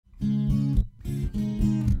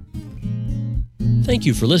Thank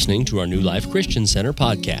you for listening to our New Life Christian Center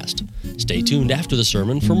podcast. Stay tuned after the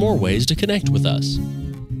sermon for more ways to connect with us.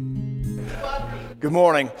 Good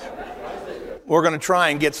morning. We're going to try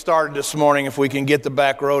and get started this morning if we can get the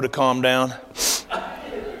back row to calm down.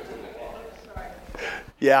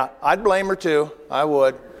 Yeah, I'd blame her too. I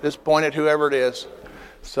would. Just point at whoever it is.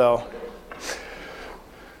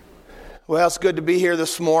 Well, it's good to be here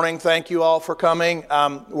this morning. Thank you all for coming.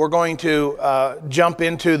 We're going to jump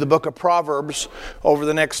into the book of Proverbs over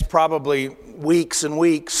the next probably weeks and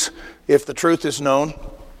weeks, if the truth is known.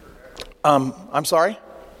 I'm sorry?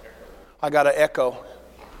 I got an echo.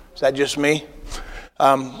 Is that just me?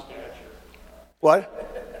 What?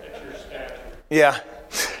 Yeah.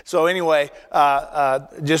 So anyway,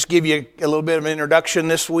 just give you a little bit of an introduction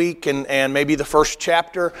this week and maybe the first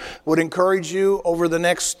chapter. Would encourage you over the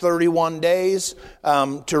next 31 days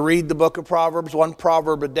to read the book of Proverbs, one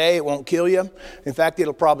proverb a day. It won't kill you. In fact,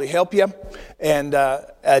 it'll probably help you. And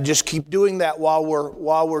just keep doing that while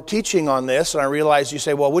we're teaching on this. And I realize you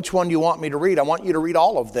say, well, which one do you want me to read? I want you to read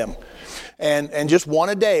all of them. And just one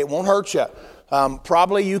a day. It won't hurt you.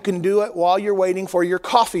 Probably you can do it while you're waiting for your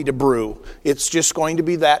coffee to brew. It's just going to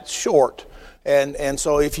be that short. And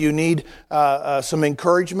so if you need some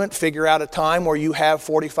encouragement, figure out a time where you have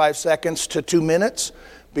 45 seconds to 2 minutes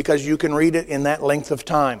because you can read it in that length of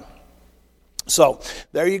time. So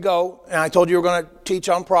there you go. And I told you we're going to teach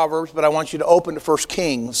on Proverbs, but I want you to open to 1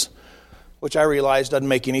 Kings, which I realize doesn't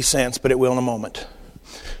make any sense, but it will in a moment.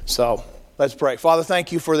 So let's pray. Father,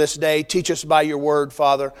 thank you for this day. Teach us by your word,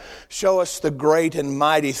 Father. Show us the great and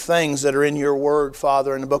mighty things that are in your word,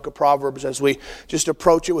 Father, in the book of Proverbs as we just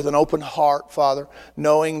approach it with an open heart, Father,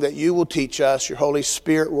 knowing that you will teach us. Your Holy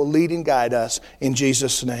Spirit will lead and guide us. In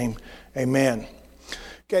Jesus' name, amen.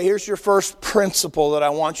 Okay, here's your first principle that I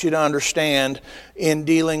want you to understand in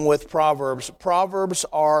dealing with Proverbs. Proverbs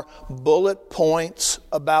are bullet points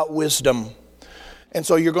about wisdom. And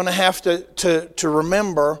so you're going to have to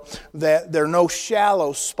remember that there are no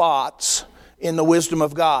shallow spots in the wisdom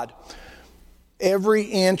of God. Every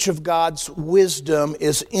inch of God's wisdom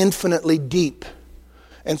is infinitely deep.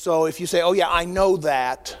 And so if you say, oh yeah, I know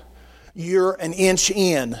that, you're an inch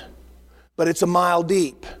in, but it's a mile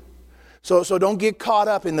deep. So don't get caught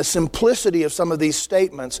up in the simplicity of some of these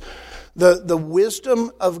statements. The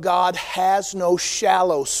wisdom of God has no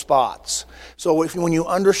shallow spots. So when you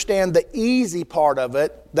understand the easy part of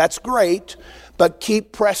it, that's great, but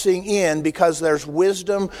keep pressing in because there's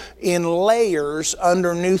wisdom in layers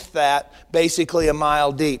underneath that, basically a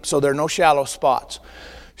mile deep. So there are no shallow spots.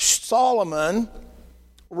 Solomon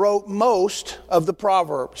wrote most of the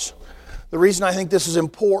Proverbs. The reason I think this is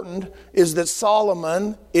important is that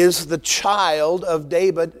Solomon is the child of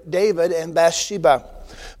David and Bathsheba.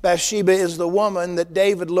 Bathsheba is the woman that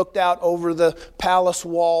David looked out over the palace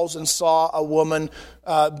walls and saw a woman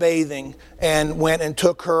bathing and went and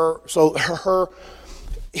took her. So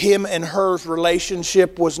him and her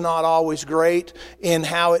relationship was not always great in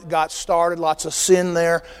how it got started. Lots of sin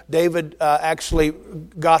there. David actually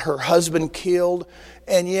got her husband killed.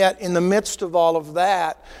 And yet in the midst of all of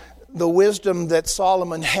that, the wisdom that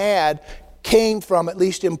Solomon had came from, at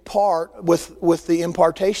least in part, with the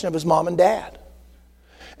impartation of his mom and dad.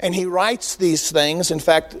 And he writes these things. In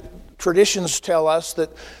fact, traditions tell us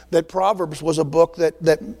that Proverbs was a book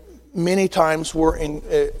that many times were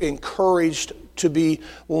encouraged to be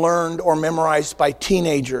learned or memorized by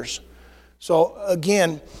teenagers. So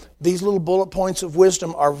again, these little bullet points of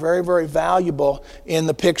wisdom are very, very valuable in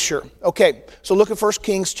the picture. Okay, so look at 1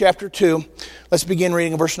 Kings chapter 2. Let's begin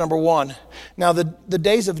reading verse number 1. Now the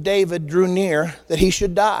days of David drew near that he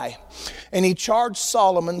should die. And he charged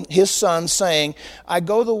Solomon his son, saying, I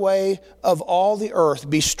go the way of all the earth.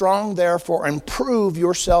 Be strong therefore, and prove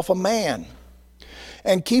yourself a man.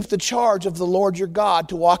 And keep the charge of the Lord your God,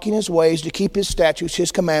 to walk in his ways, to keep his statutes,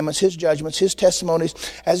 his commandments, his judgments, his testimonies,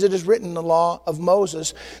 as it is written in the law of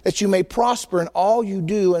Moses, that you may prosper in all you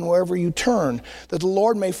do and wherever you turn, that the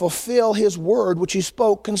Lord may fulfill his word which he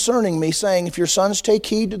spoke concerning me, saying, if your sons take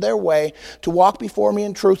heed to their way, to walk before me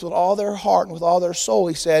in truth with all their heart and with all their soul,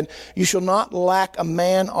 he said, you shall not lack a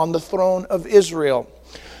man on the throne of Israel.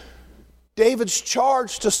 David's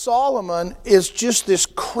charge to Solomon is just this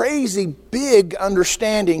crazy big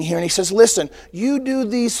understanding here. And he says, listen, you do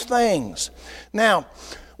these things. Now,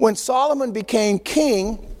 when Solomon became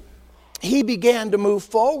king, he began to move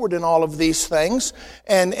forward in all of these things.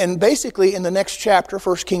 And basically in the next chapter,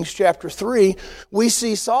 1 Kings chapter 3, we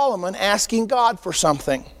see Solomon asking God for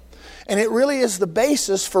something. And it really is the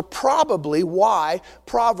basis for probably why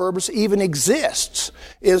Proverbs even exists,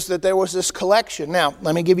 is that there was this collection. Now,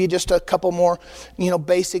 let me give you just a couple more,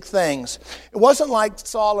 basic things. It wasn't like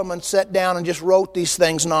Solomon sat down and just wrote these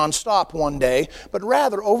things nonstop one day, but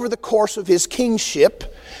rather over the course of his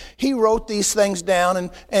kingship, he wrote these things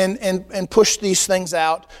down and pushed these things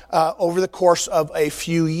out over the course of a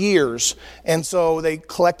few years. And so they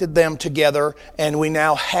collected them together, and we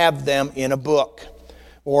now have them in a book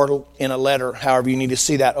or in a letter, however you need to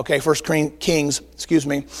see that. Okay, 1 Kings,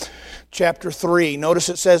 chapter 3. Notice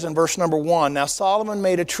it says in verse number 1, "Now Solomon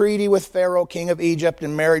made a treaty with Pharaoh, king of Egypt,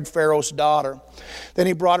 and married Pharaoh's daughter. Then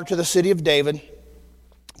he brought her to the city of David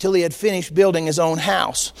till he had finished building his own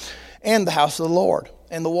house and the house of the Lord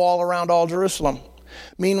and the wall around all Jerusalem.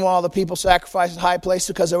 Meanwhile, the people sacrificed at high places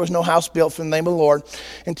because there was no house built for the name of the Lord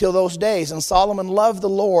until those days. And Solomon loved the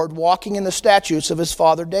Lord, walking in the statutes of his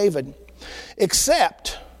father David.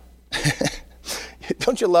 Except,"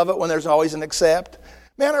 don't you love it when there's always an except?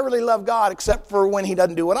 Man, I really love God except for when he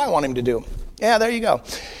doesn't do what I want him to do. Yeah, there you go.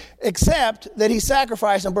 "Except that he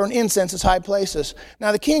sacrificed and burned incense at high places.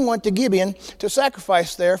 Now the king went to Gibeon to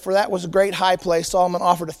sacrifice there, for that was a great high place. Solomon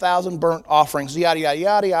offered 1,000 burnt offerings," yada, yada,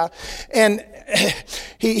 yada, yada. And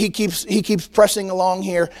he keeps pressing along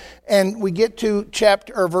here. And we get to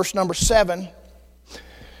verse number 7.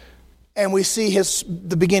 And we see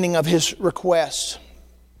the beginning of his request.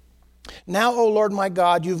 "Now, O Lord my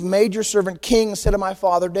God, you've made your servant king instead of my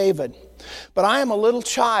father David. But I am a little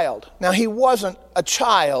child." Now, he wasn't a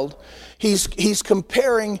child. He's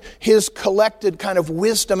comparing his collected kind of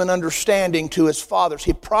wisdom and understanding to his father's.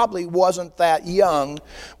 He probably wasn't that young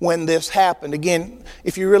when this happened. Again,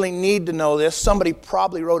 if you really need to know this, somebody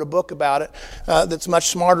probably wrote a book about it that's much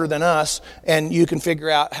smarter than us, and you can figure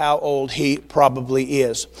out how old he probably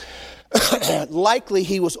is. Likely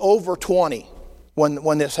he was over 20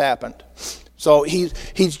 when this happened. So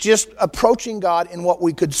he's just approaching God in what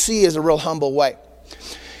we could see as a real humble way.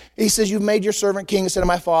 He says, "You've made your servant king instead of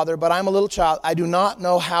my father, but I'm a little child. I do not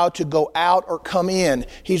know how to go out or come in."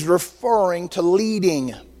 He's referring to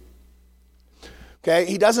leading.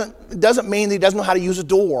 Okay, it doesn't mean that he doesn't know how to use a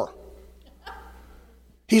door.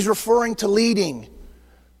 He's referring to leading.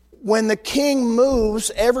 When the king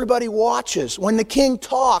moves, everybody watches. When the king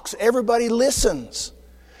talks, everybody listens.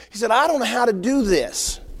 He said, "I don't know how to do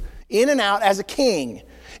this in and out as a king."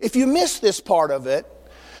 If you miss this part of it,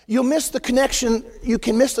 you'll miss the connection. You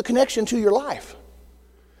can miss the connection to your life.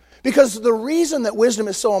 Because the reason that wisdom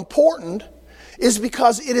is so important is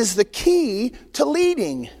because it is the key to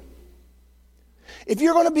leading. If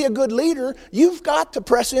you're going to be a good leader, you've got to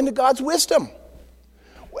press into God's wisdom.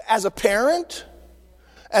 As a parent,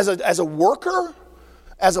 as a worker,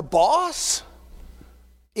 as a boss,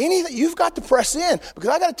 anything, you've got to press in. Because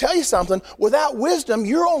I got to tell you something, without wisdom,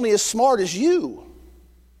 you're only as smart as you.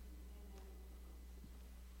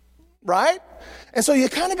 Right? And so you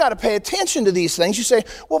kind of got to pay attention to these things. You say,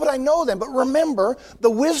 "Well, but I know them." But remember, the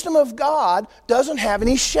wisdom of God doesn't have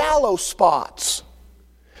any shallow spots.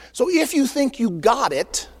 So if you think you got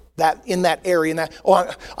it, that in that area,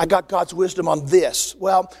 I got God's wisdom on this.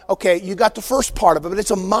 Well, okay, you got the first part of it, but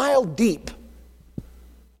it's a mile deep.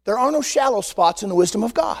 There are no shallow spots in the wisdom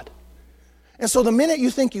of God. And so the minute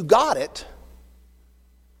you think you got it,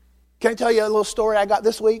 can I tell you a little story I got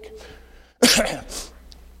this week?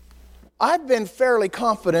 I've been fairly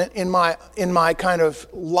confident in my kind of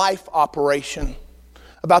life operation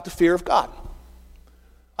about the fear of God.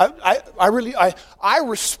 I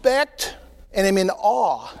respect and am in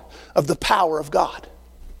awe of the power of God.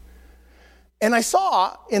 And I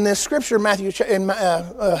saw in this scripture, Mark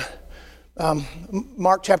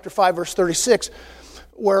chapter 5, verse 36,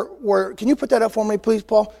 where can you put that up for me, please,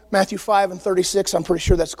 Paul? Matthew 5 and 36. I'm pretty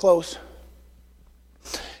sure that's close.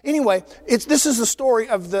 Anyway, this is the story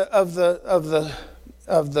of the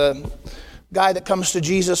guy that comes to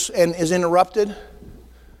Jesus and is interrupted.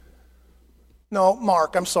 No,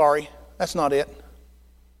 Mark. I'm sorry, that's not it.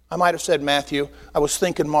 I might have said Matthew. I was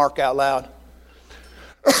thinking Mark out loud.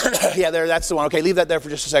 Yeah, that's the one. Okay, leave that there for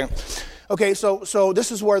just a second. Okay, so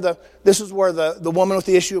this is where the woman with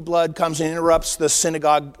the issue of blood comes and interrupts the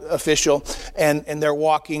synagogue official, and they're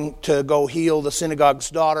walking to go heal the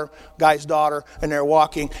synagogue's guy's daughter, and they're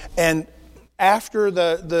walking. And after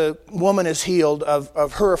the woman is healed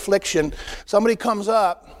of her affliction, somebody comes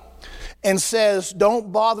up and says,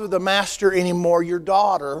 "Don't bother the master anymore, your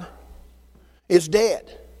daughter is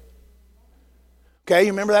dead." Okay,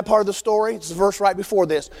 you remember that part of the story? It's the verse right before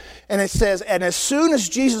this. And it says, "And as soon as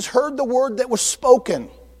Jesus heard the word that was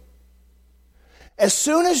spoken," as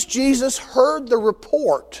soon as Jesus heard the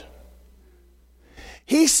report,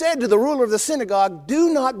 He said to the ruler of the synagogue,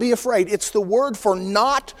 do not be afraid. It's the word for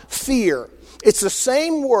not fear. It's the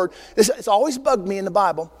same word. It's always bugged me in the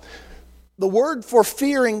Bible. The word for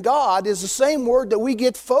fearing God is the same word that we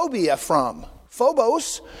get phobia from.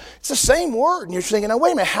 Phobos. It's the same word. And you're thinking, now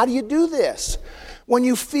wait a minute, how do you do this? When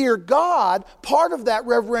you fear God, part of that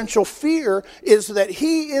reverential fear is that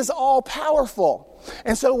He is all-powerful.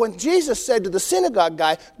 And so when Jesus said to the synagogue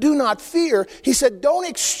guy, do not fear, He said, don't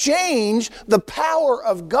exchange the power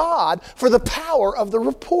of God for the power of the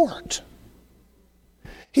report.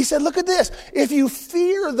 He said, look at this. If you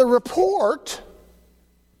fear the report,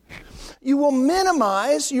 you will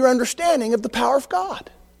minimize your understanding of the power of God.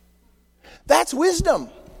 That's wisdom.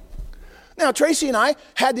 Now, Tracy and I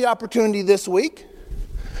had the opportunity this week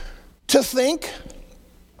to think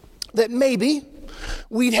that maybe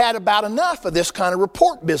we'd had about enough of this kind of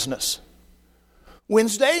report business.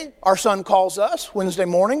 Wednesday, our son calls us, Wednesday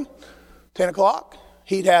morning, 10 o'clock.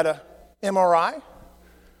 He'd had a MRI.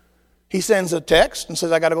 He sends a text and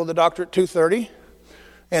says, I got to go to the doctor at 2:30,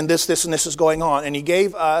 and this, and this is going on. And he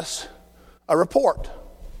gave us a report.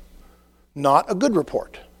 Not a good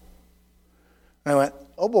report. And I went,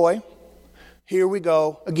 oh boy, here we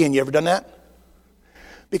go. Again, you ever done that?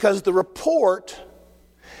 Because the report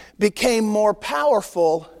became more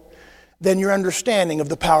powerful than your understanding of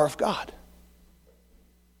the power of God.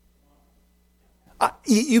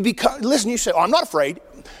 Listen, you say, oh, I'm not afraid.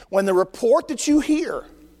 When the report that you hear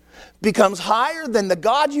becomes higher than the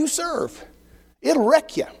God you serve, it'll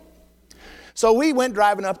wreck you. So we went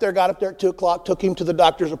driving up there, got up there at 2 o'clock, took him to the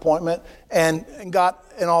doctor's appointment, and got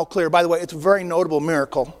an all clear. By the way, it's a very notable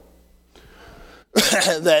miracle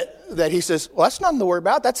that he says, well, that's nothing to worry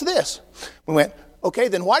about, that's this. We went, okay,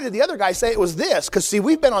 then why did the other guy say it was this? Because, see,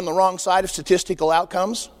 we've been on the wrong side of statistical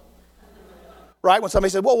outcomes. Right? When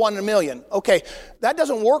somebody said, well, 1 in a million. Okay, that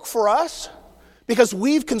doesn't work for us because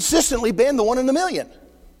we've consistently been the 1 in a million.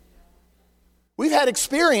 We've had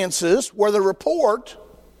experiences where the report,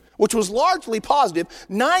 which was largely positive,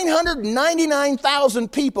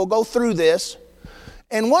 999,000 people go through this,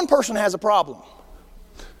 and one person has a problem.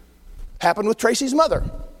 Happened with Tracy's mother.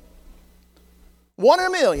 1 in a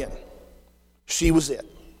million. She was it.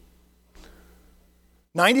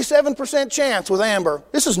 97% chance with Amber.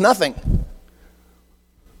 This is nothing.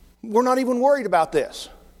 We're not even worried about this.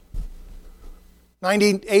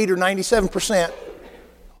 98 or 97%.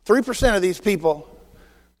 3% of these people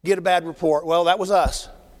get a bad report. Well, that was us.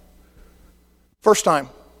 First time.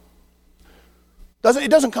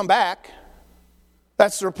 It doesn't come back.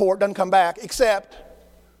 That's the report. Doesn't come back except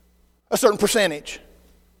a certain percentage.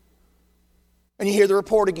 And you hear the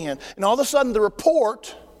report again. And all of a sudden the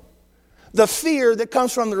report, the fear that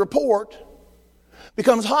comes from the report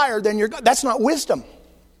becomes higher than your God. That's not wisdom.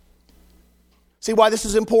 See why this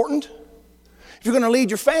is important? If you're going to lead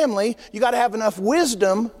your family, you got to have enough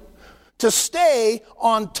wisdom to stay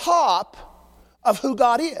on top of who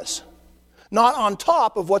God is, not on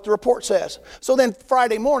top of what the report says. So then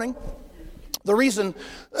Friday morning, the reason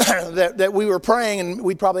that we were praying, and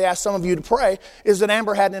we'd probably ask some of you to pray, is that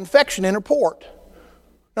Amber had an infection in her port.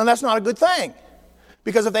 Now that's not a good thing,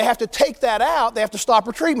 because if they have to take that out, they have to stop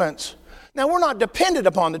her treatments. Now we're not dependent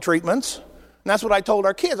upon the treatments, and that's what I told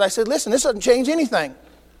our kids. I said, listen, this doesn't change anything.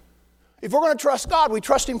 If we're going to trust God, we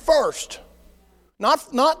trust Him first.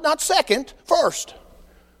 Not second, first.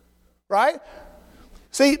 Right?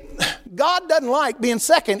 See, God doesn't like being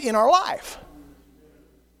second in our life.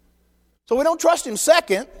 So we don't trust Him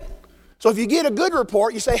second. So if you get a good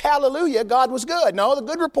report, you say, hallelujah, God was good. No, the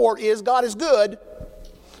good report is God is good.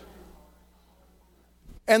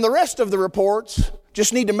 And the rest of the reports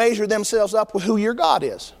just need to measure themselves up with who your God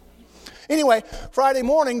is. Anyway, Friday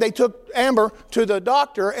morning, they took Amber to the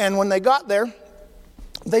doctor, and when they got there,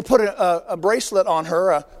 they put a bracelet on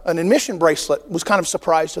her, an admission bracelet. It was kind of a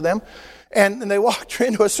surprise to them. And they walked her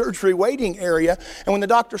into a surgery waiting area, and when the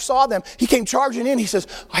doctor saw them, he came charging in. He says,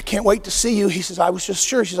 I can't wait to see you. He says, I was just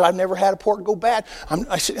sure. She said, I've never had a port go bad.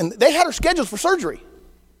 And they had her scheduled for surgery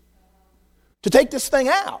to take this thing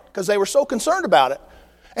out because they were so concerned about it.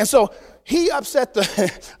 And so he upset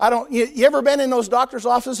you ever been in those doctor's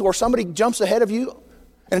offices where somebody jumps ahead of you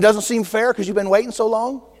and it doesn't seem fair because you've been waiting so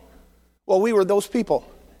long? Well, we were those people.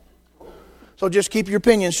 So just keep your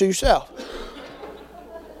opinions to yourself.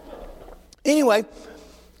 Anyway,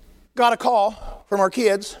 got a call from our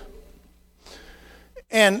kids,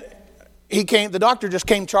 and the doctor just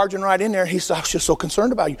came charging right in there. He said, I was just so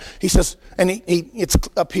concerned about you. He says, and it's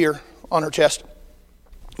up here on her chest.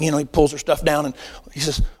 He pulls her stuff down, and he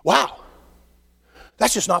says, wow,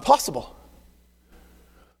 that's just not possible.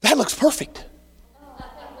 That looks perfect.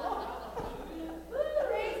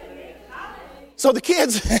 So the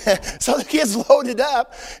kids loaded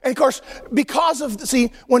up. And of course,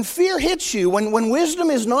 when fear hits you, when wisdom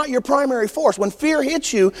is not your primary force, when fear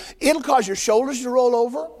hits you, it'll cause your shoulders to roll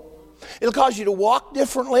over. It'll cause you to walk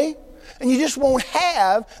differently. And you just won't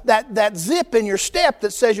have that zip in your step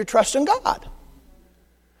that says you're trusting God.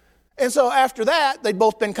 And so after that, they'd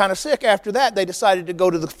both been kind of sick. After that, they decided to go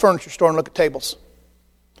to the furniture store and look at tables.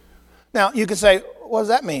 Now, you could say, what does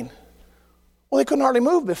that mean? Well, they couldn't hardly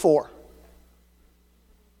move before.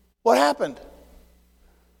 What happened?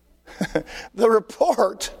 The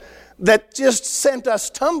report that just sent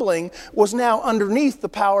us tumbling was now underneath the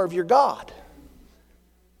power of your God.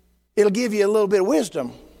 It'll give you a little bit of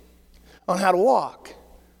wisdom on how to walk.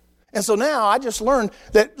 And so now I just learned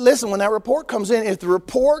that, listen, when that report comes in, if the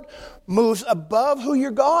report moves above who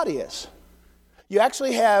your God is, you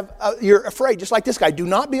actually you're afraid, just like this guy. Do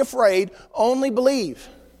not be afraid, only believe.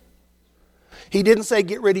 He didn't say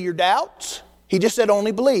get rid of your doubts. He just said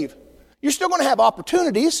only believe. You're still going to have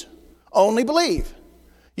opportunities, only believe.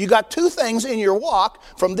 You got two things in your walk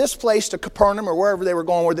from this place to Capernaum or wherever they were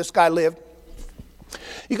going where this guy lived.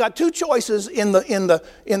 You got two choices in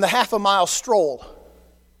the half a mile stroll.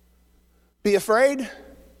 Be afraid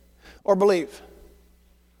or believe.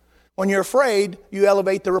 When you're afraid, you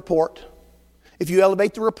elevate the report. If you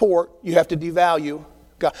elevate the report, you have to devalue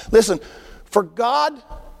God. Listen, for God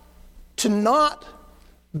to not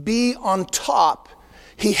be on top,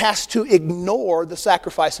 He has to ignore the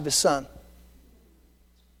sacrifice of His Son.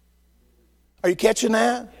 Are you catching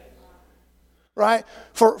that? Right?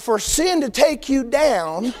 For sin to take you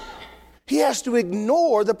down, He has to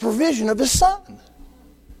ignore the provision of His Son.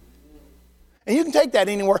 And you can take that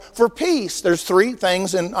anywhere. For peace, there's three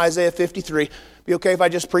things in Isaiah 53. Be okay if I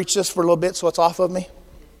just preach this for a little bit so it's off of me?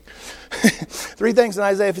 Three things in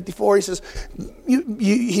Isaiah 54. He says,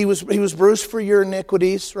 he was bruised for your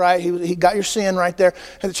iniquities, right? He got your sin right there.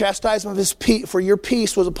 And the chastisement of His for your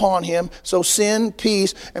peace was upon Him. So sin,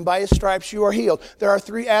 peace, and by His stripes you are healed. There are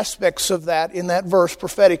three aspects of that in that verse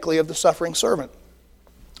prophetically of the suffering servant.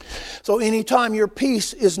 So anytime your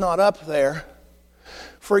peace is not up there,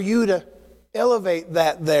 for you to elevate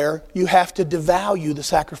that there, you have to devalue the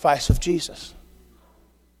sacrifice of Jesus.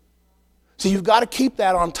 So you've got to keep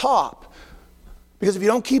that on top. Because if you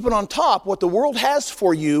don't keep it on top, what the world has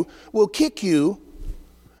for you will kick you.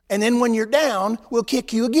 And then when you're down, will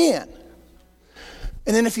kick you again.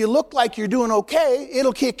 And then if you look like you're doing okay,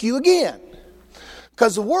 it'll kick you again.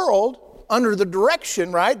 Because the world, under the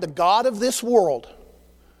direction, right, the God of this world,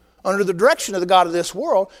 under the direction of the God of this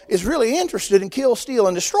world, is really interested in kill, steal,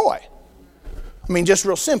 and destroy. I mean, just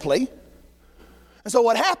real simply. And so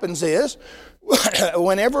what happens is,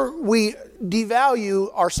 whenever we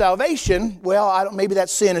devalue our salvation, maybe that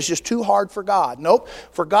sin is just too hard for God. Nope.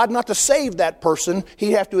 For God not to save that person,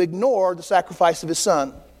 He'd have to ignore the sacrifice of His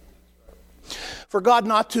Son. For God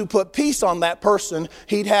not to put peace on that person,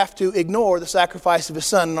 He'd have to ignore the sacrifice of His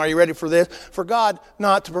Son. And are you ready for this? For God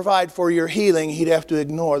not to provide for your healing, He'd have to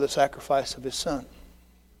ignore the sacrifice of His Son.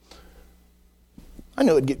 I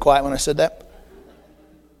knew it'd get quiet when I said that.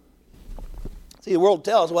 See, the world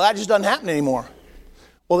tells us, well, that just doesn't happen anymore.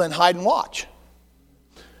 Well, then hide and watch.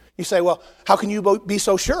 You say, well, how can you be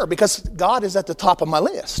so sure? Because God is at the top of my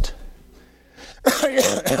list.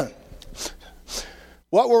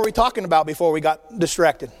 What were we talking about before we got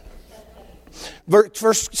distracted? 1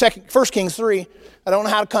 Kings 3, I don't know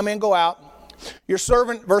how to come in, go out. Your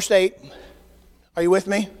servant, verse 8, are you with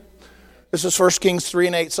me? This is 1 Kings 3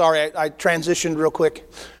 and 8. Sorry, I transitioned real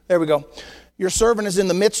quick. There we go. Your servant is in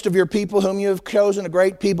the midst of your people, whom you have chosen, a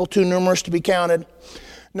great people, too numerous to be counted.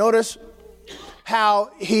 Notice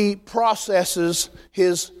how he processes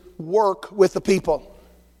his work with the people.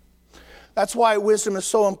 That's why wisdom is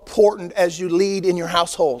so important as you lead in your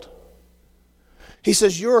household. He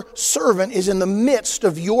says, your servant is in the midst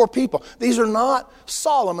of your people. These are not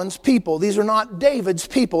Solomon's people. These are not David's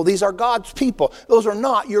people. These are God's people. Those are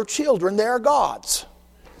not your children. They are God's.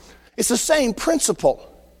 It's the same principle.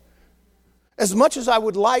 As much as I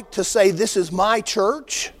would like to say this is my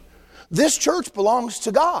church, this church belongs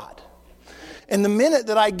to God. And the minute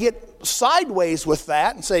that I get sideways with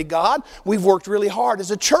that and say, God, we've worked really hard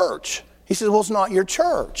as a church. He says, well, it's not your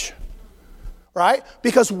church. Right?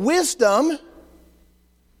 Because wisdom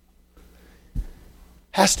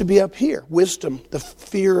has to be up here. Wisdom, the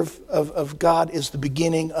fear of God is the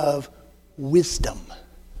beginning of wisdom.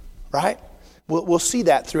 Right? We'll see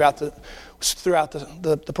that throughout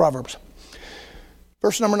the Proverbs.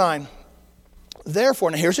 Verse number 9. Therefore,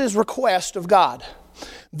 now here's his request of God.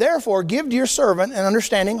 Therefore, give to your servant an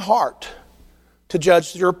understanding heart to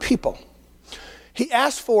judge your people. He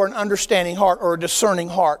asks for an understanding heart or a discerning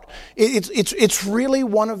heart. It's really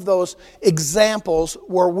one of those examples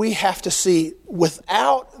where we have to see,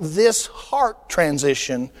 without this heart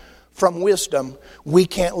transition from wisdom, we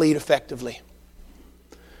can't lead effectively.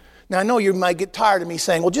 Now, I know you might get tired of me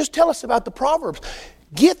saying, well, just tell us about the Proverbs.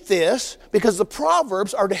 Get this, because the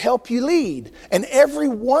Proverbs are to help you lead. And every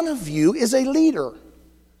one of you is a leader,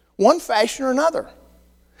 one fashion or another.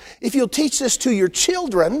 If you'll teach this to your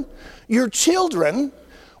children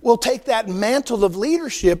will take that mantle of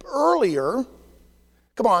leadership earlier.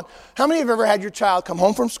 Come on, how many of you have ever had your child come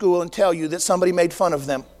home from school and tell you that somebody made fun of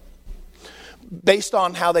them? Based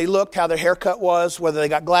on how they looked, how their haircut was, whether they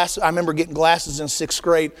got glasses. I remember getting glasses in 6th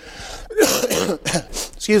grade.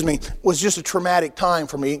 Excuse me, was just a traumatic time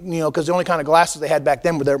for me, because the only kind of glasses they had back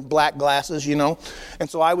then were their black glasses, And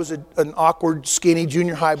so I was an awkward, skinny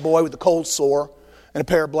junior high boy with a cold sore and a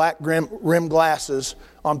pair of black rim glasses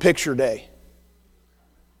on picture day.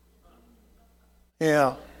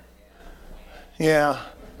 Yeah.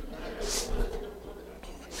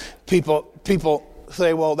 People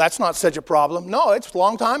say, well, that's not such a problem. No, it's a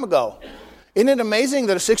long time ago. Isn't it amazing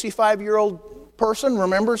that a 65-year-old person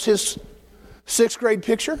remembers his 6th grade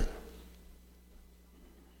picture?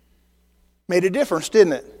 Made a difference,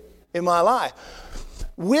 didn't it, in my life?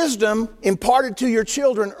 Wisdom imparted to your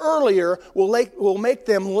children earlier will make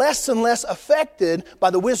them less and less affected by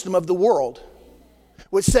the wisdom of the world,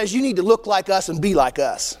 which says you need to look like us and be like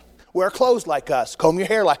us. Wear clothes like us. Comb your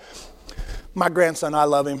hair like... My grandson, I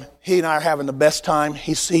love him. He and I are having the best time.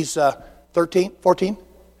 He's 14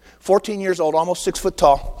 years old, almost 6 foot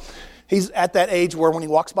tall. He's at that age where when he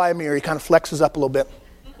walks by a mirror, he kind of flexes up a little bit.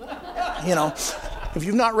 If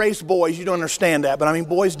you've not raised boys, you don't understand that. But I mean,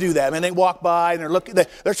 boys do that. Man, they walk by and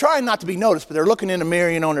they're trying not to be noticed, but they're looking in the mirror,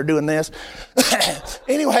 and they're doing this.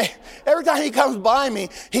 Anyway, every time he comes by me,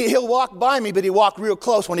 he'll walk by me, but he walk real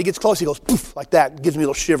close. When he gets close, he goes poof, like that. Gives me a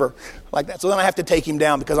little shiver like that. So then I have to take him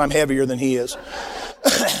down because I'm heavier than he is.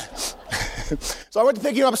 So I went to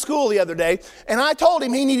pick him up at school the other day, and I told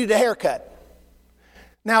him he needed a haircut.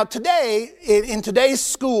 Now today, in today's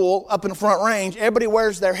school up in the Front Range, everybody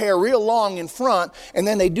wears their hair real long in front, and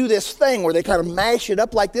then they do this thing where they kind of mash it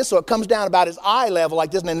up like this so it comes down about his eye level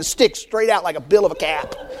like this, and then it sticks straight out like a bill of a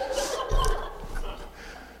cap.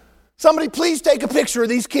 Somebody please take a picture of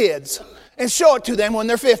these kids and show it to them when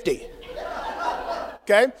they're 50.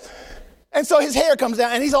 Okay? And so his hair comes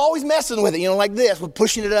down, and he's always messing with it, like this, with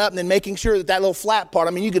pushing it up and then making sure that little flat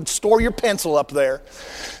part, you could store your pencil up there.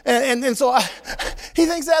 And so he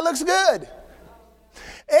thinks that looks good.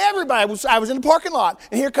 I was in the parking lot,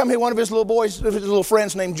 and here comes one of his little boys, his little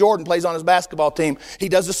friends named Jordan, plays on his basketball team. He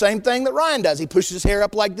does the same thing that Ryan does. He pushes his hair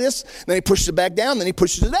up like this, then he pushes it back down, then he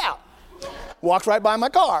pushes it out. Walks right by my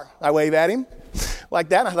car. I wave at him like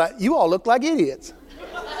that, and I thought, you all look like idiots.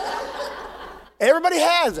 Everybody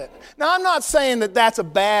has it. Now, I'm not saying that that's a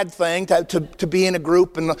bad thing to be in a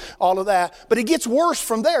group and all of that, but it gets worse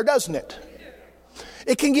from there, doesn't it?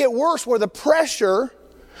 It can get worse where the pressure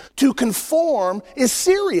to conform is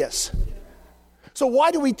serious. So why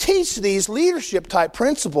do we teach these leadership type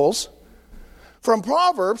principles from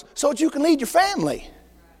Proverbs? So that you can lead your family.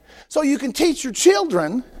 So you can teach your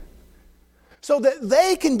children so that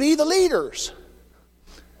they can be the leaders.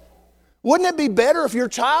 Wouldn't it be better if your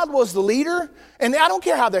child was the leader? And I don't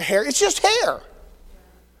care how their hair, it's just hair.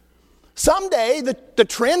 Someday the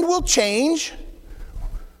trend will change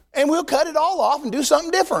and we'll cut it all off and do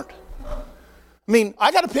something different.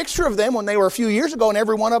 I got a picture of them when they were a few years ago, and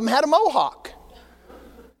every one of them had a mohawk.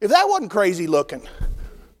 If that wasn't crazy looking.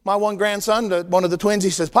 My one grandson, one of the twins, he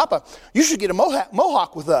says, Papa, you should get a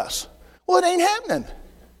mohawk with us. Well, it ain't happening.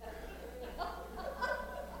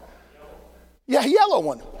 Yeah, a yellow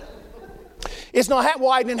one. It's not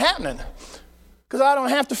widening happening because I don't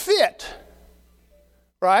have to fit,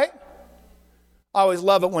 right? I always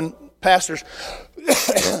love it when pastors,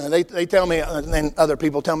 they tell me, and other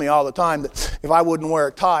people tell me all the time, that if I wouldn't wear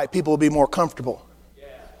a tie, people would be more comfortable.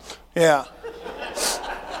 Yeah.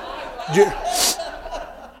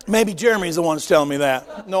 Maybe Jeremy's the one that's telling me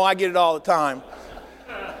that. No, I get it all the time.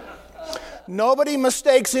 Nobody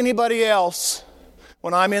mistakes anybody else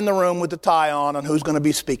when I'm in the room with the tie on who's going to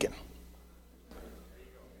be speaking.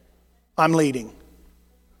 I'm leading.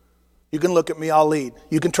 You can look at me, I'll lead.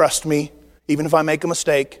 You can trust me, even if I make a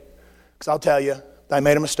mistake, because I'll tell you, I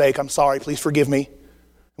made a mistake, I'm sorry, please forgive me,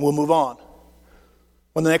 and we'll move on.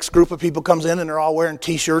 When the next group of people comes in and they're all wearing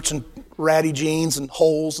t-shirts and ratty jeans and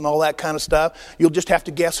holes and all that kind of stuff, you'll just have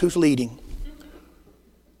to guess who's leading.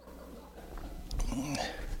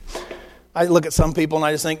 I look at some people and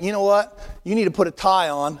I just think, you know what? You need to put a tie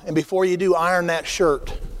on, and before you do, iron that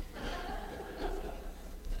shirt.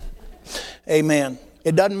 Amen.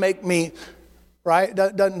 It doesn't make me, right?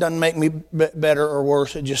 Doesn't make me better or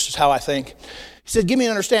worse. It just is how I think. He said, give me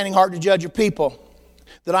an understanding heart to judge your people,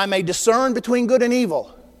 that I may discern between good and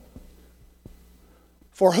evil.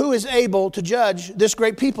 For who is able to judge this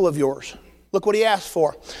great people of yours? Look what he asked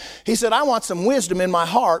for. He said, I want some wisdom in my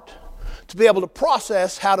heart to be able to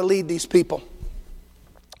process how to lead these people.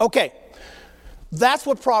 Okay, that's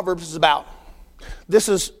what Proverbs is about. This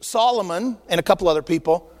is Solomon and a couple other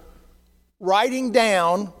people writing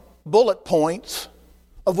down bullet points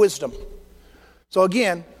of wisdom. So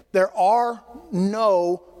again, there are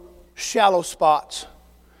no shallow spots.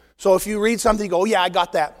 So if you read something, you go, oh yeah, I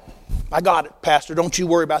got that. I got it, Pastor. Don't you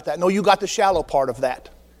worry about that. No, you got the shallow part of that.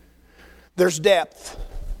 There's depth.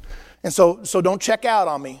 And so don't check out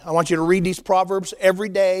on me. I want you to read these Proverbs every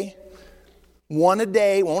day. One a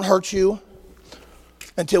day. Won't hurt you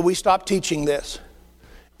until we stop teaching this.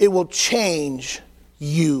 It will change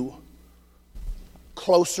you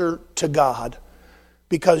closer to God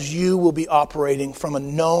because you will be operating from a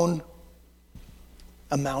known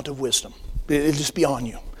amount of wisdom. It'll just be on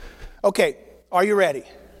you. Okay, are you ready?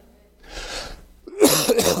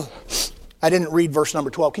 I didn't read verse number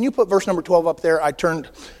 12. Can you put verse number 12 up there? I turned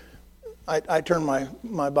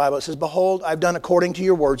my Bible. It says, behold, I've done according to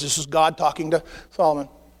your words. This is God talking to Solomon.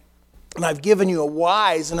 And I've given you a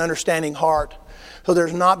wise and understanding heart. So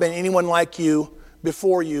there's not been anyone like you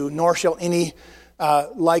before you, nor shall any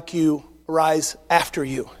like you rise after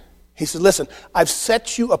you. He said, listen, I've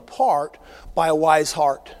set you apart by a wise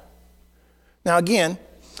heart. Now again,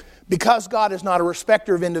 because God is not a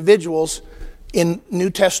respecter of individuals in New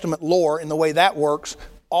Testament lore, in the way that works,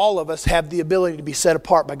 all of us have the ability to be set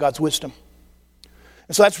apart by God's wisdom.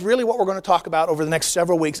 And so that's really what we're going to talk about over the next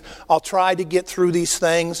several weeks. I'll try to get through these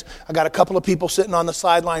things. I got a couple of people sitting on the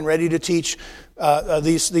sideline ready to teach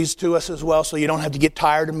these to us as well, so you don't have to get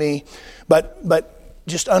tired of me. But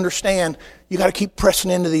just understand, you got to keep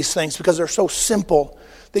pressing into these things because they're so simple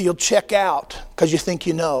that you'll check out because you think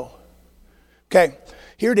you know. Okay,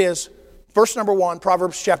 here it is. Verse number 1,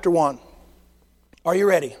 Proverbs chapter 1. Are you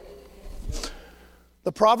ready?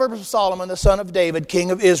 The Proverbs of Solomon, the son of David,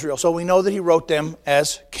 king of Israel. So we know that he wrote them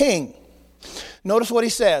as king. Notice what he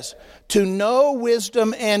says. To know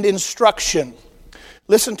wisdom and instruction.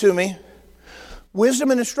 Listen to me.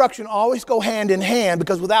 Wisdom and instruction always go hand in hand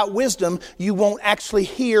because without wisdom, you won't actually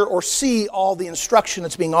hear or see all the instruction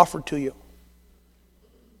that's being offered to you.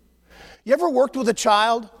 You ever worked with a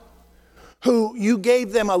child who you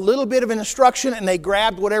gave them a little bit of an instruction and they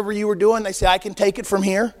grabbed whatever you were doing? They say, I can take it from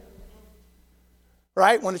here.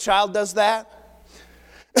 Right? When a child does that.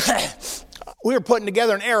 We were putting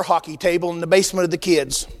together an air hockey table in the basement of the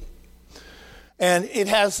kids. And it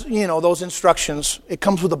has, those instructions. It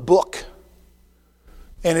comes with a book.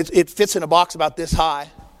 And it fits in a box about this high.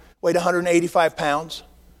 Weighed 185 pounds.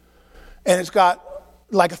 And it's got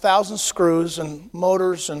like 1,000 screws and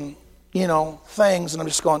motors and, things. And I'm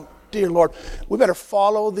just going, dear Lord, we better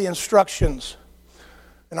follow the instructions.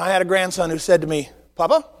 And I had a grandson who said to me,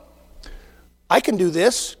 Papa, I can do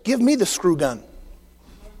this. Give me the screw gun.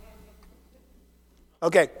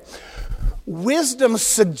 Okay. Wisdom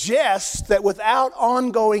suggests that without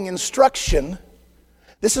ongoing instruction,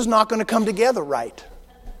 this is not going to come together right.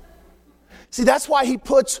 See, that's why he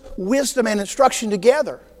puts wisdom and instruction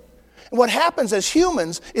together. And what happens as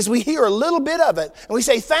humans is we hear a little bit of it and we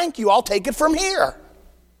say, thank you, I'll take it from here.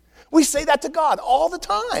 We say that to God all the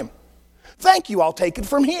time. Thank you, I'll take it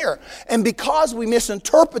from here. And because we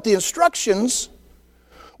misinterpret the instructions,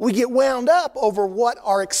 we get wound up over what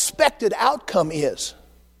our expected outcome is.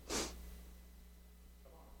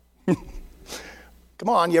 Come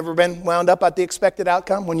on, you ever been wound up at the expected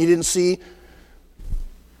outcome when you didn't see?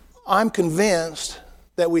 I'm convinced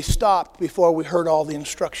that we stopped before we heard all the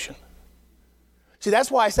instruction. See, that's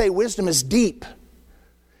why I say wisdom is deep.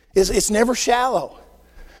 It's never shallow.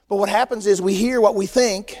 But what happens is we hear what we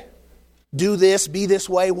think, do this, be this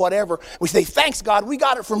way, whatever. We say, thanks God, we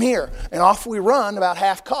got it from here. And off we run about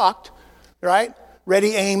half cocked, right?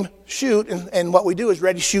 Ready, aim, shoot. And what we do is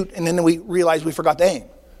ready, shoot, and then we realize we forgot to aim.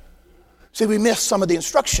 See, we missed some of the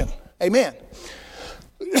instruction. Amen.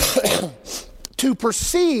 To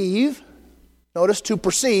perceive, notice to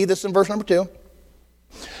perceive, this is in verse number 2,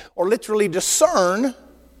 or literally discern,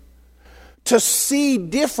 to see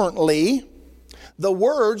differently the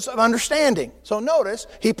words of understanding. So notice,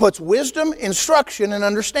 he puts wisdom, instruction, and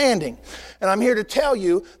understanding. And I'm here to tell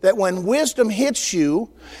you that when wisdom hits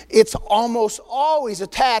you, it's almost always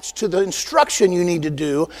attached to the instruction you need to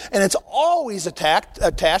do, and it's always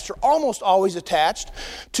attached, or almost always attached,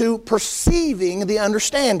 to perceiving the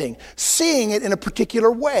understanding, seeing it in a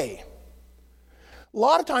particular way. A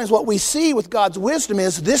lot of times what we see with God's wisdom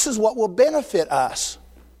is this is what will benefit us.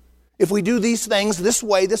 If we do these things this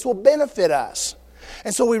way, this will benefit us.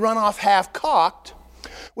 And so we run off half-cocked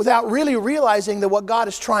without really realizing that what God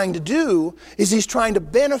is trying to do is He's trying to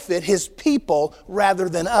benefit His people rather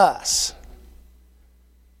than us.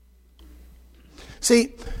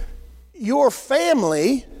 See, your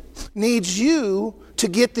family needs you to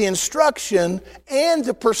get the instruction and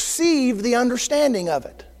to perceive the understanding of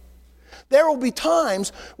it. There will be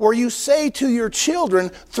times where you say to your children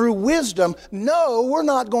through wisdom, no, we're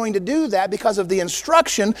not going to do that because of the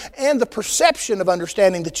instruction and the perception of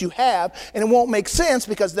understanding that you have. And it won't make sense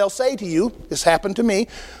because they'll say to you, this happened to me,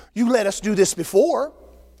 you let us do this before.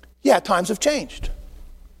 Yeah, times have changed.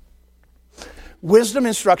 Wisdom,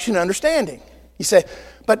 instruction, understanding. You say,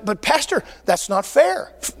 but Pastor, that's not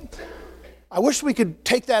fair. I wish we could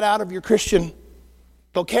take that out of your Christian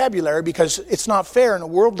vocabulary because it's not fair in a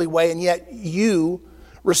worldly way, and yet you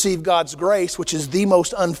receive God's grace, which is the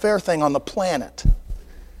most unfair thing on the planet.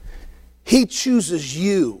 He chooses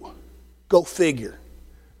you. Go figure.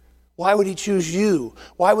 Why would He choose you?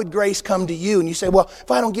 Why would grace come to you? And you say, well,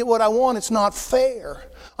 if I don't get what I want, it's not fair.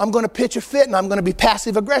 I'm going to pitch a fit and I'm going to be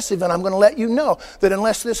passive aggressive and I'm going to let you know that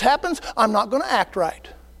unless this happens, I'm not going to act right.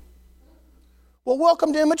 Well,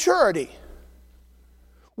 welcome to immaturity.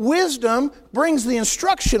 Wisdom brings the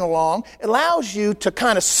instruction along, allows you to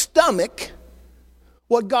kind of stomach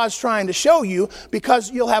what God's trying to show you because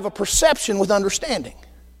you'll have a perception with understanding.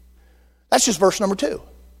 That's just verse number 2.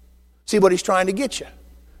 See what He's trying to get you.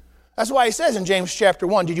 That's why He says in James chapter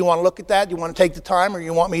 1, did you want to look at that? Do you want to take the time or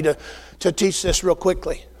you want me to teach this real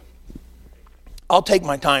quickly? I'll take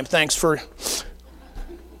my time. Thanks for...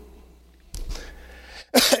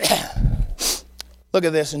 Look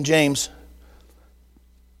at this in James.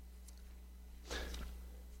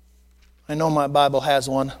 I know my Bible has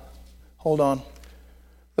one. Hold on.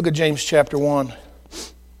 Look at James chapter 1.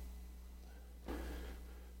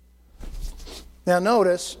 Now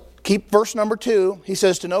notice, keep verse number 2. He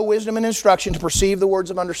says, to know wisdom and instruction, to perceive the words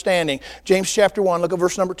of understanding. James chapter 1, look at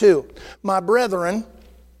verse number 2. My brethren,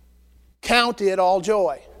 count it all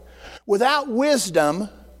joy. Without wisdom,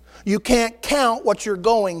 you can't count what you're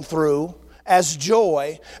going through as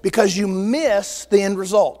joy because you miss the end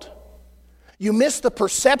result. You miss the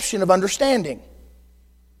perception of understanding.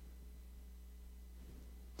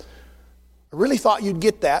 I really thought you'd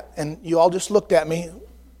get that, and you all just looked at me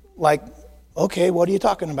like, okay, what are you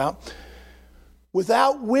talking about?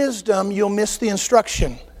 Without wisdom, you'll miss the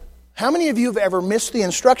instruction. How many of you have ever missed the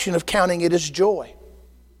instruction of counting it as joy?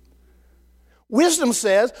 Wisdom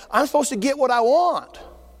says, I'm supposed to get what I want.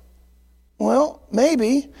 Well,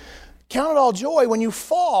 maybe. Count it all joy when you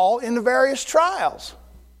fall into various trials.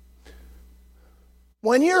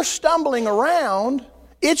 When you're stumbling around,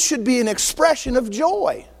 it should be an expression of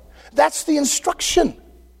joy. That's the instruction.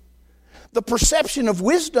 The perception of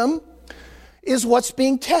wisdom is what's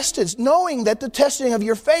being tested, knowing that the testing of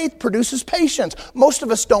your faith produces patience. Most of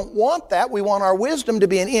us don't want that. We want our wisdom to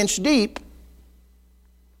be an inch deep.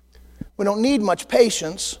 We don't need much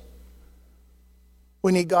patience.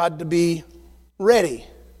 We need God to be ready.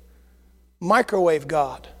 Microwave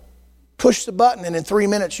God. Push the button and in 3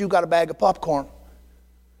 minutes you've got a bag of popcorn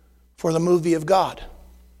for the movie of God.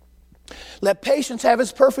 Let patience have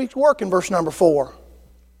its perfect work in verse number 4.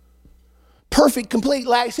 Perfect, complete.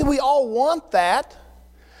 See, we all want that.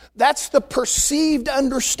 That's the perceived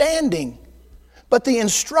understanding. But the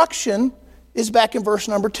instruction is back in verse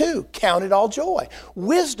number 2. Count it all joy.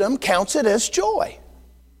 Wisdom counts it as joy.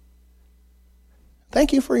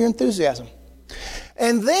 Thank you for your enthusiasm.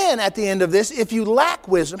 And then at the end of this, if you lack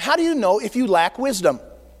wisdom, how do you know if you lack wisdom?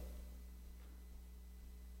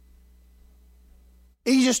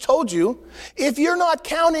 He just told you, if you're not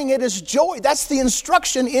counting it as joy, that's the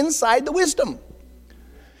instruction inside the wisdom.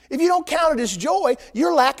 If you don't count it as joy,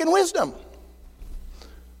 you're lacking wisdom.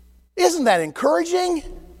 Isn't that encouraging?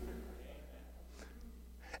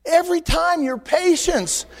 Every time your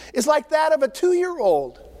patience is like that of a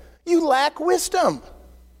 2-year-old, you lack wisdom.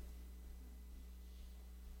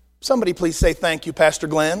 Somebody please say thank you, Pastor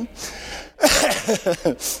Glenn.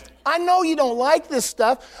 I know you don't like this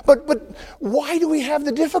stuff, but why do we have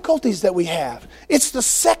the difficulties that we have? It's the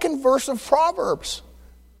 2nd verse of Proverbs.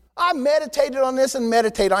 I meditated on this and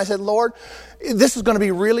meditated. I said, Lord, this is going to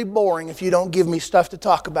be really boring if you don't give me stuff to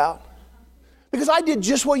talk about. Because I did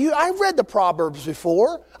just what I've read the Proverbs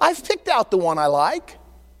before. I've picked out the one I like.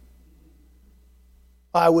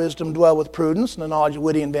 I, wisdom, dwell with prudence and the knowledge of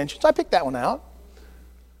witty inventions. I picked that one out.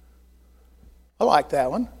 I like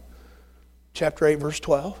that one. Chapter 8, verse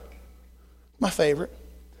 12. My favorite.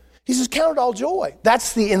 He says, count it all joy.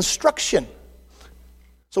 That's the instruction.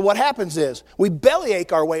 So what happens is we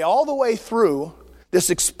bellyache our way all the way through this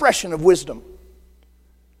expression of wisdom.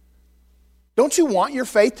 Don't you want your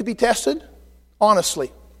faith to be tested?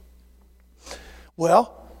 Honestly.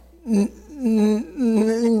 Well,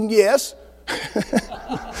 yes.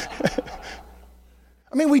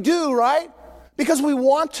 I mean, we do, right? Because we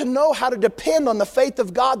want to know how to depend on the faith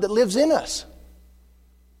of God that lives in us.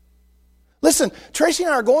 Listen, Tracy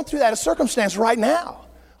and I are going through that circumstance right now.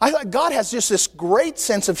 I thought God has just this great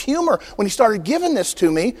sense of humor when He started giving this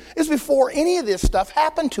to me. Is before any of this stuff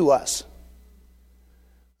happened to us.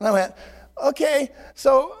 And I went, okay,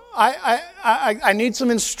 so I need some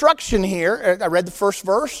instruction here. I read the first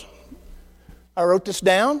verse. I wrote this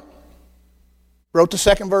down. Wrote the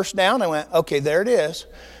second verse down. I went, okay, there it is.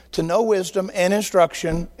 To know wisdom and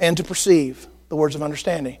instruction and to perceive the words of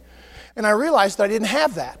understanding. And I realized that I didn't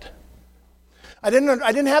have that. I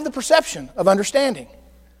didn't have the perception of understanding.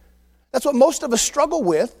 That's what most of us struggle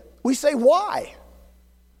with. We say, why?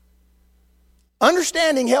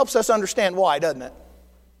 Understanding helps us understand why, doesn't it?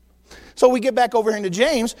 So we get back over here into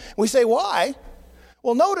James. We say, why?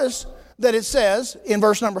 Well, notice that it says in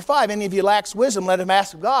verse number 5, any of you lacks wisdom, let him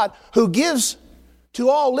ask of God, who gives to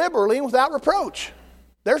all liberally and without reproach.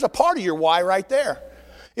 There's a part of your why right there.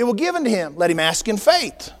 It will give unto him. Let him ask in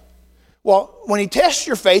faith. Well, when He tests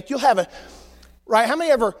your faith, you'll have a... Right? How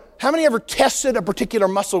many ever tested a particular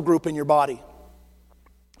muscle group in your body?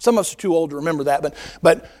 Some of us are too old to remember that,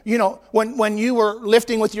 but you know, when you were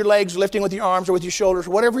lifting with your legs, lifting with your arms or with your shoulders,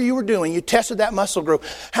 whatever you were doing, you tested that muscle group.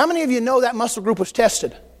 How many of you know that muscle group was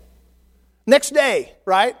tested? Next day,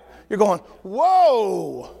 right? You're going,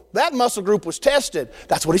 whoa, that muscle group was tested.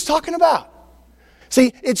 That's what he's talking about.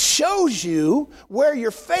 See, it shows you where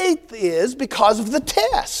your faith is because of the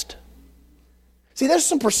test. See, there's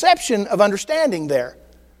some perception of understanding there.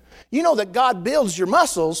 You know that God builds your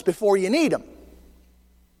muscles before you need them.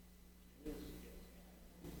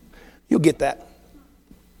 You'll get that.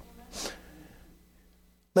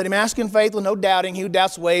 Let him ask in faith with no doubting. He who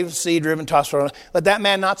doubts the wave of the sea driven, tossed around. Let that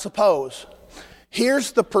man not suppose.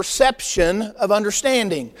 Here's the perception of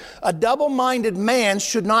understanding. A double-minded man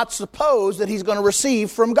should not suppose that he's going to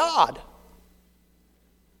receive from God.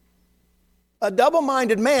 A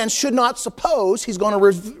double-minded man should not suppose he's going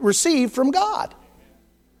to receive from God.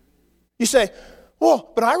 You say,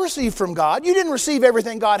 well, but I received from God. You didn't receive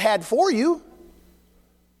everything God had for you.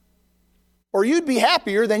 Or you'd be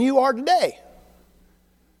happier than you are today.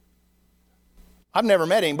 I've never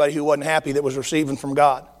met anybody who wasn't happy that was receiving from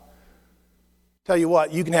God. Tell you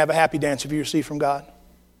what, you can have a happy dance if you receive from God.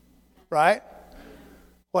 Right?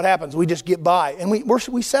 What happens? We just get by and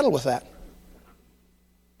we settle with that.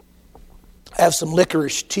 I have some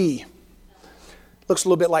licorice tea. Looks a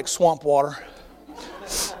little bit like swamp water.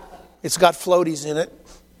 It's got floaties in it,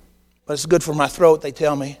 but it's good for my throat, they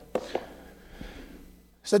tell me.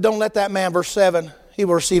 Said, don't let that man, verse 7, he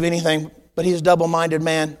will receive anything, but he's a double-minded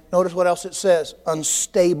man. Notice what else it says.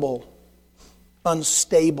 Unstable.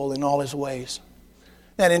 Unstable in all his ways.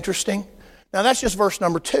 Isn't that interesting? Now that's just verse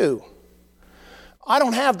number 2. I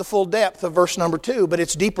don't have the full depth of verse number 2, but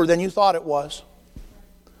it's deeper than you thought it was.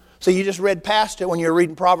 So you just read past it when you were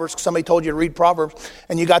reading Proverbs. Somebody told you to read Proverbs,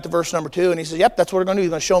 and you got to verse number 2, and he says, yep, that's what we're going to do.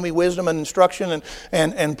 He's going to show me wisdom and instruction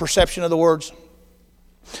and perception of the words.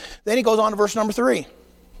 Then he goes on to verse number 3.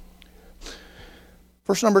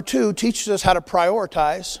 Verse number 2 teaches us how to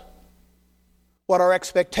prioritize what our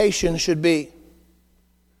expectations should be.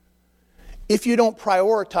 If you don't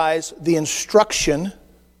prioritize the instruction,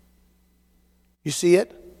 you see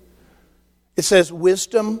it? It says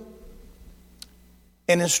wisdom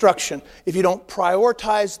and instruction. If you don't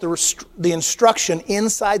prioritize the instruction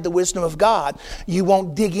inside the wisdom of God, you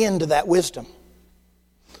won't dig into that wisdom.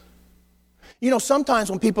 You know, sometimes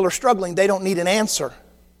when people are struggling, they don't need an answer.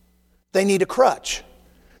 They need a crutch.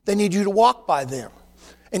 They need you to walk by them.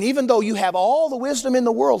 And even though you have all the wisdom in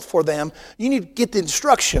the world for them, you need to get the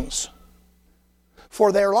instructions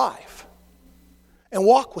for their life and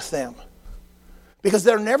walk with them. Because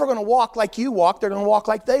they're never going to walk like you walk. They're going to walk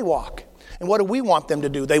like they walk. And what do we want them to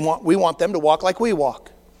do? We want them to walk like we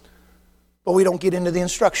walk. But we don't get into the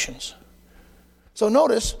instructions. So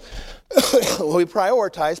notice, we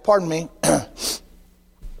prioritize,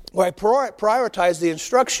 we prioritize the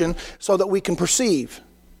instruction so that we can perceive.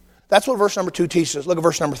 That's what verse number 2 teaches us. Look at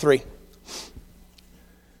verse number 3.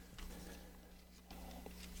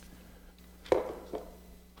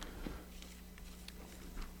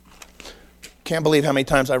 Can't believe how many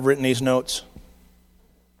times I've written these notes.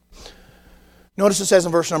 Notice it says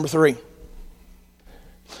in verse number 3,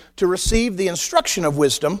 to receive the instruction of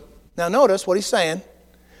wisdom. Now notice what he's saying.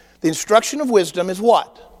 The instruction of wisdom is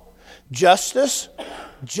what? Justice,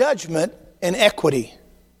 judgment and equity.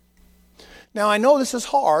 Now, I know this is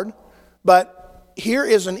hard, but here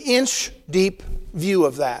is an inch-deep view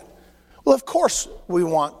of that. Well, of course we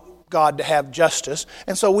want God to have justice,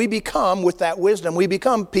 and so we become, with that wisdom, we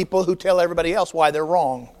become people who tell everybody else why they're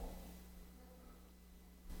wrong.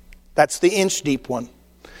 That's the inch-deep one.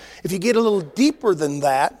 If you get a little deeper than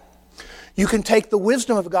that, you can take the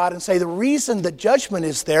wisdom of God and say the reason the judgment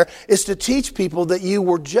is there is to teach people that you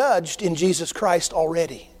were judged in Jesus Christ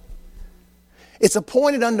already. It's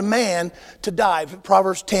appointed unto man to die.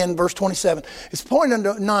 Proverbs 10, verse 27. It's appointed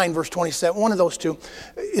unto 9, verse 27. One of those two.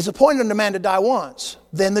 It's appointed unto man to die once,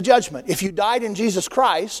 then the judgment. If you died in Jesus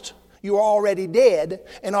Christ, you are already dead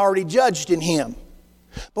and already judged in Him.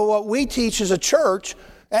 But what we teach as a church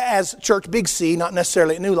Big C, not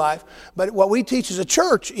necessarily at New Life, but what we teach as a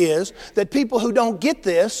church is that people who don't get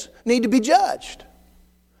this need to be judged.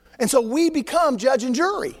 And so we become judge and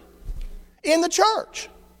jury in the church.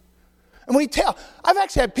 And I've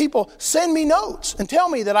actually had people send me notes and tell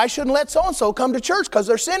me that I shouldn't let so-and-so come to church because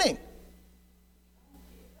they're sinning.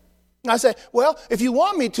 And I say, well, if you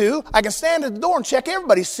want me to, I can stand at the door and check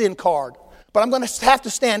everybody's sin card. But I'm going to have to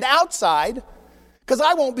stand outside because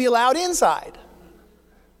I won't be allowed inside.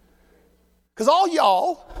 Because all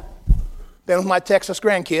y'all, been with my Texas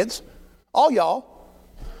grandkids, all y'all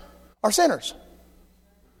are sinners.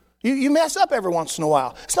 You mess up every once in a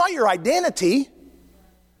while. It's not your identity.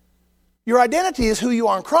 Your identity is who you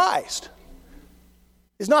are in Christ.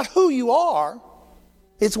 It's not who you are.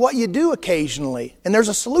 It's what you do occasionally. And there's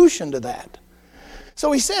a solution to that.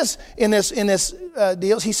 So he says in this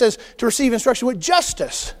deal, he says to receive instruction with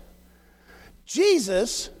justice.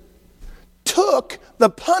 Jesus took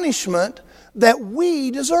the punishment that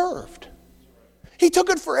we deserved. He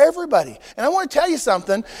took it for everybody. And I want to tell you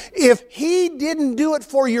something. If He didn't do it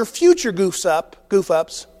for your future goof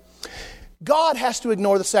ups, God has to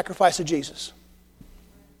ignore the sacrifice of Jesus.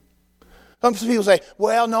 Some people say,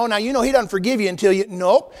 well, no, now you know He doesn't forgive you until you...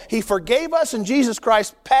 Nope. He forgave us in Jesus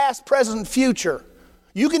Christ, past, present, future.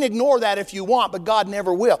 You can ignore that if you want, but God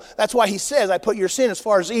never will. That's why He says, I put your sin as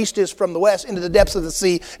far as the east is from the west into the depths of the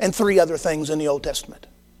sea, and 3 other things in the Old Testament.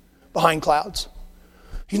 Behind clouds.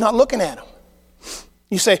 He's not looking at them.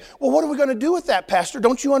 You say, well, what are we going to do with that, Pastor?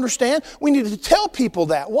 Don't you understand? We need to tell people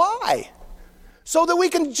that. Why? So that we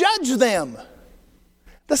can judge them.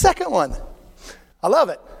 The second one. I love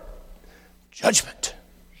it. Judgment.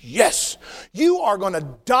 Yes. You are going to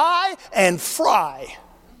die and fry.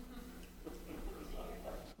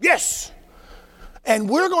 Yes. And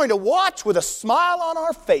we're going to watch with a smile on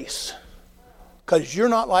our face because you're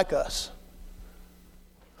not like us.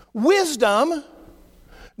 Wisdom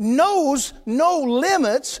knows no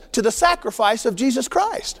limits to the sacrifice of Jesus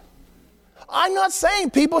Christ. I'm not saying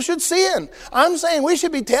people should sin. I'm saying we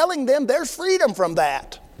should be telling them there's freedom from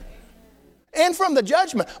that. And from the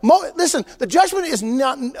judgment. Listen, the judgment is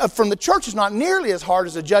not from the church is not nearly as hard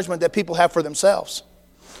as the judgment that people have for themselves.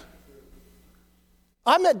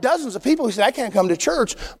 I've met dozens of people who say, I can't come to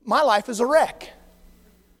church. My life is a wreck.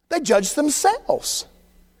 They judge themselves.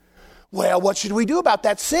 Well, what should we do about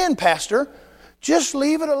that sin, Pastor? Just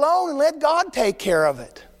leave it alone and let God take care of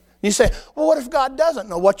it. You say, well, what if God doesn't?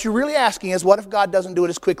 No, what you're really asking is, what if God doesn't do it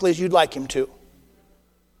as quickly as you'd like Him to?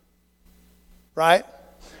 Right?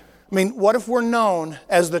 I mean, what if we're known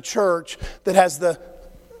as the church that has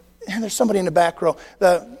and there's somebody in the back row.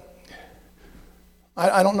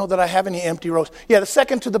 I don't know that I have any empty rows. Yeah, the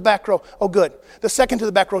second to the back row. Oh, good. The second to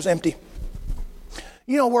the back row is empty.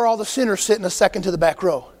 You know where all the sinners sit in the second to the back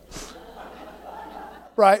row.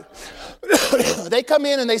 Right? They come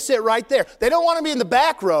in and they sit right there. They don't want to be in the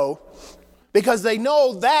back row because they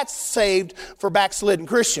know that's saved for backslidden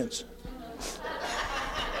Christians.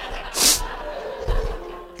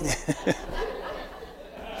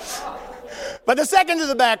 But the second to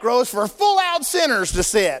the back row is for full-out sinners to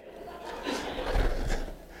sit.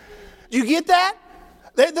 Do you get that?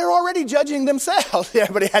 They're already judging themselves.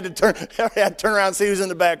 Everybody had to turn around and see who's in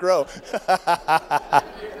the back row.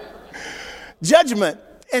 Judgment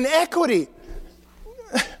and equity.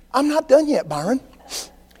 I'm not done yet, Byron.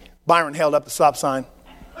 Byron held up the stop sign.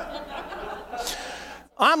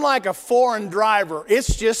 I'm like a foreign driver.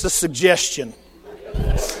 It's just a suggestion.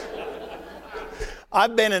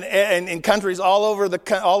 I've been in countries all over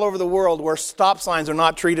the world where stop signs are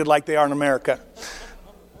not treated like they are in America.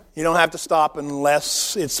 You don't have to stop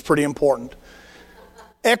unless it's pretty important.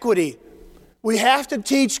 Equity. We have to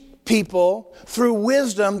teach people through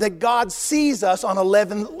wisdom that God sees us on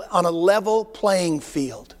a level playing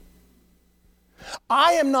field.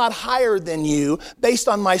 I am not higher than you based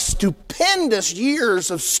on my stupendous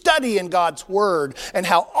years of study in God's Word and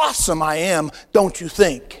how awesome I am, don't you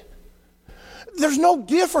think? There's no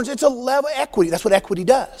difference. It's a level of equity. That's what equity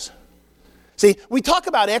does. See, we talk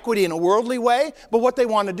about equity in a worldly way, but what they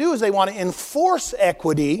want to do is they want to enforce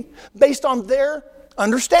equity based on their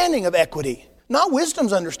understanding of equity, not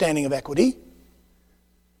wisdom's understanding of equity.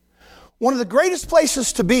 One of the greatest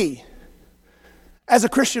places to be as a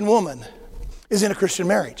Christian woman is in a Christian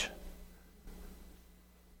marriage.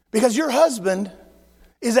 Because your husband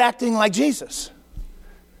is acting like Jesus.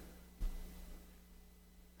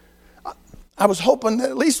 I was hoping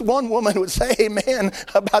that at least one woman would say amen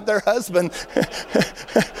about their husband.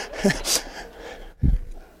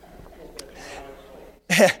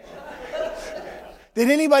 Did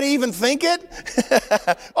anybody even think it?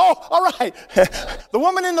 Oh, all right. The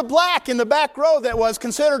woman in the black in the back row that was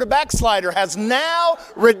considered a backslider has now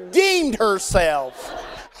redeemed herself.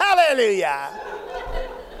 Hallelujah.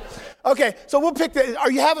 Okay, so we'll pick the...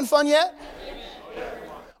 Are you having fun yet?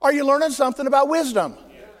 Are you learning something about wisdom?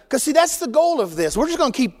 Because see, that's the goal of this. We're just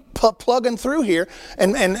going to keep plugging through here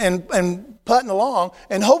and putting along.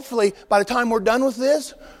 And hopefully, by the time we're done with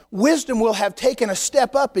this, wisdom will have taken a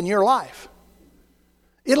step up in your life.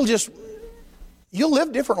 You'll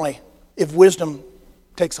live differently if wisdom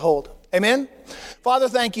takes hold. Amen? Father,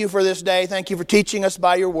 thank you for this day. Thank you for teaching us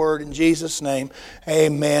by your word. In Jesus' name,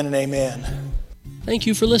 amen and amen. Thank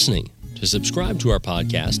you for listening. To subscribe to our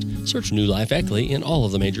podcast, search New Life Eckley in all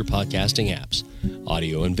of the major podcasting apps.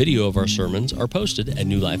 Audio and video of our sermons are posted at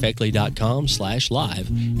newlifeeckley.com/live,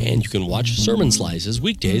 and you can watch sermon slices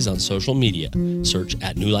weekdays on social media. Search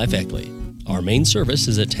at New Life Eckley. Our main service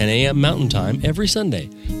is at 10 a.m. Mountain Time every Sunday.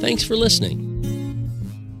 Thanks for listening.